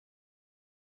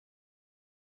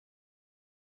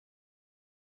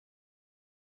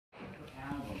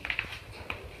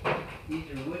These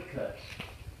are woodcuts.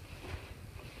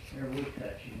 They're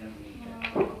woodcuts, you know these.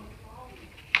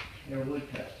 They're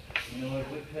woodcuts. You know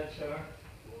what woodcuts are?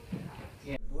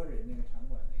 Yeah.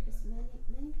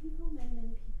 Many people.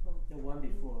 The one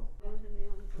before.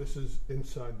 This is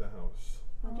inside the house,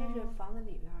 but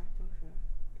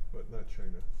not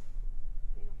China.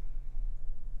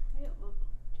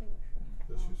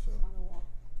 This is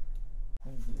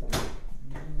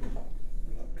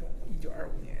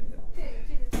 1925年的。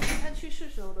这个他去世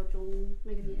时候的钟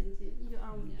那个年纪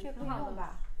，1925年。这不用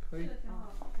吧？可以。拿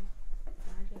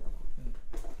这个吧。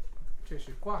这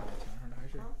是挂在墙上的还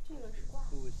是？这个是挂。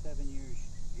Who was 7 years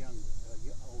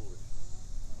younger, older?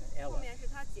 后面是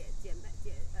他姐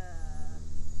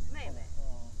妹妹。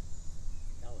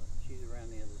Ella, she's around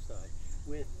the other side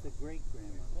with the great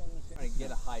grandmother. Trying to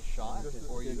get a high shot,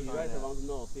 or you trying to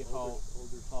know, see how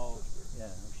yeah,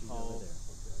 she's over there.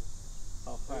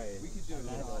 how high? We could do it.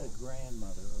 That's the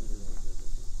grandmother over there.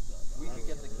 We could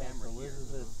get the camera here.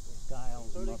 Elizabeth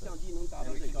Geil's mother. 相机能达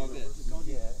到 And we 最 can 高 do 的 this. 高度。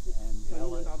 Yeah, and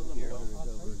Ella Elizabeth is Geil's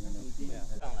over the next. Yeah.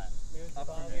 Up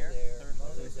from Father here, there, so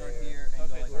mother we start there, here and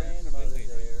go like this. grandmother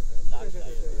there, and that side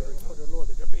of there. 或者落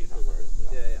在这背上。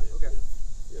 Yeah, yeah, okay.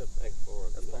 Yeah, back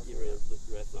forward. That's possible. Even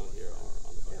the rest on here or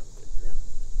on the back.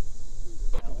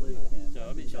 Outlived him.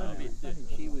 小臂，小臂，对。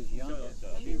 She was young.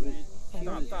 She was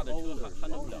older. 大的车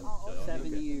handle不了。 7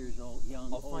 years old, young.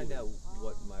 I'll find out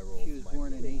what my role She was might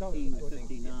born in be.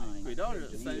 1859. 轨道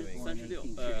是36，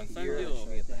 Here, 36。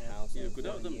 shooting at the house, Yeah, and good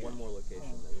out them. one more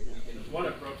location that we can.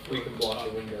 We can block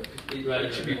the window.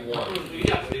 It should be one. Let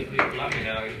me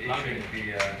know. It shouldn't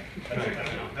be.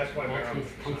 That's why we're on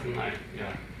tonight.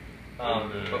 Yeah.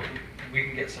 But we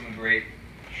can get some great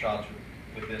shots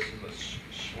with this as a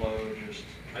slow, just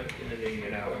and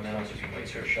then I'll just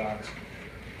insert shots.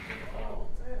 Oh,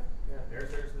 yeah.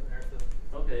 There's the.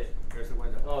 Okay. There's the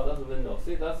window. Oh, that's the window.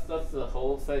 See, that's the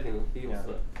whole setting he was,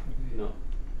 you know.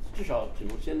 至少只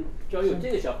能先，只要有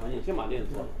这个小环境，先把那个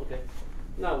做了 ，OK。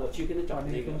那我去给你找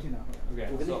那个，东西拿回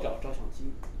来。我给你找相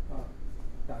机。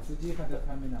打字机还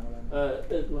没拿过来。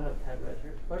我还有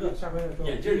typewriter。不是，下边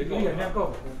眼镜就够了。眼镜够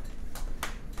了。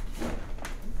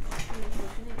我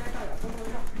去那边照点工作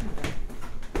照。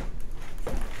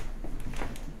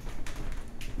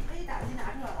哎，打字机拿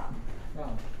出来了。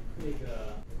那个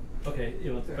 ，OK，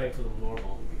 it was back to the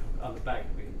normal. On the back,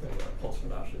 we can do a post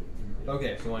production.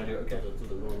 Okay, so you want to do okay. To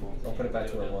the normal. I'll put it back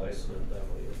to where it was.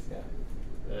 Yeah.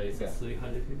 It's Yeah.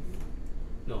 350.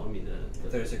 No, I mean the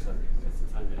 3600.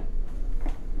 600.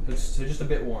 So just a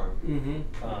bit warm.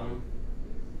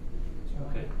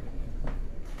 Okay.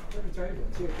 这是加一种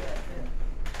介质。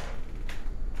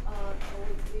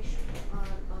We should a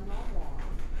normal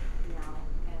now,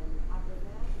 and after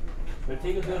that. We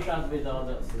take a few shots without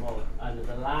the smoke, and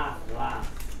the last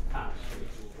touch.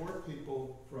 4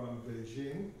 people from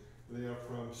Beijing. They are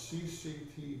from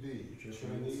CCTV,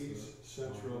 Chinese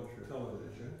Central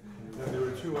Television. And there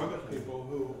are 2 other people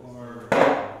who are,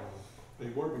 they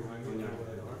were behind me, now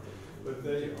they are, but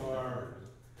they are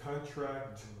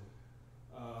contract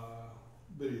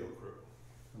video crew.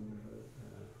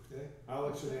 Okay?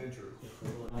 Alex and Andrew.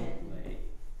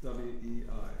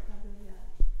 W-E-I.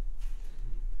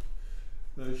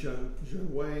 Now, Zhen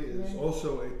Wei is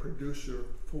also a producer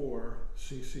for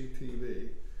CCTV,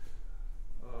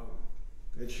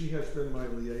 and she has been my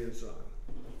liaison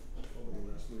over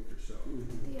the last week or so.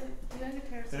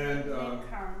 And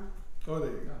oh,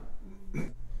 there you go.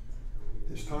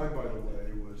 His time, by the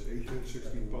way, was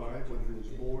 1865 when he was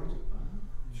born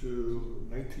to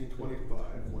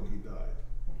 1925 when he died.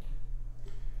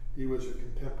 He was a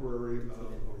contemporary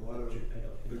of a lot of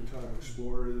big-time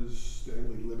explorers,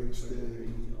 Stanley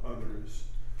Livingston, others.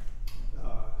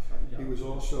 He was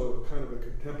also kind of a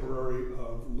contemporary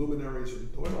of luminaries in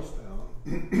Doylestown,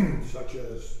 such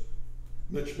as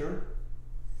Michener,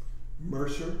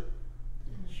 Mercer,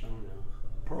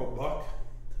 Pearl Buck,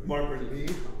 Margaret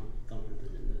Mead.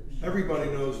 Everybody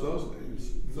knows those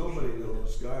names. Nobody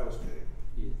knows Geil's name.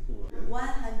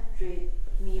 100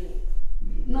 million.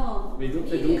 No. 最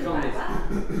终看的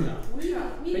不是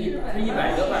，100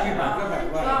个百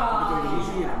万，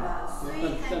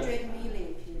 300 million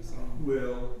people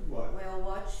Will what? will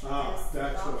watch this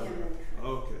That's what. documentary.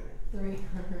 Okay.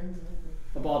 300.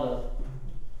 about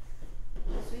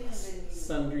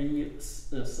 300 million. 4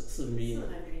亿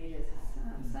400亿人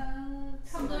才。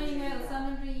差不多应该有1/3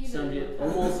的人。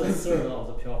 almost a third of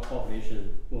the population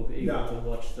will be able to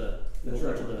watch the and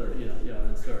third,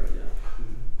 yeah.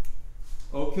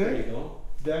 Okay. There you go.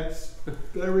 That's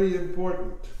very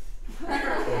important.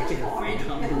 这个非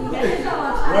常你赶紧上网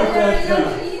查一下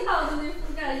1/3的那覆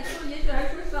盖，也许还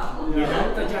说少。你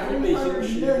还再加上卫星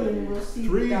使用。see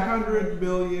 300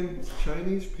 million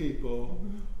Chinese people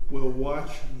will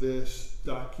watch this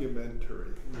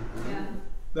documentary. Yeah.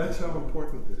 That's how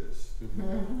important it is.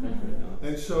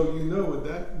 And so you know, with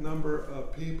that number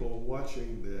of people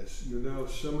watching this, you know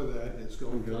some of that is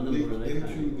going to leak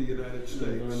into the United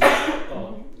States.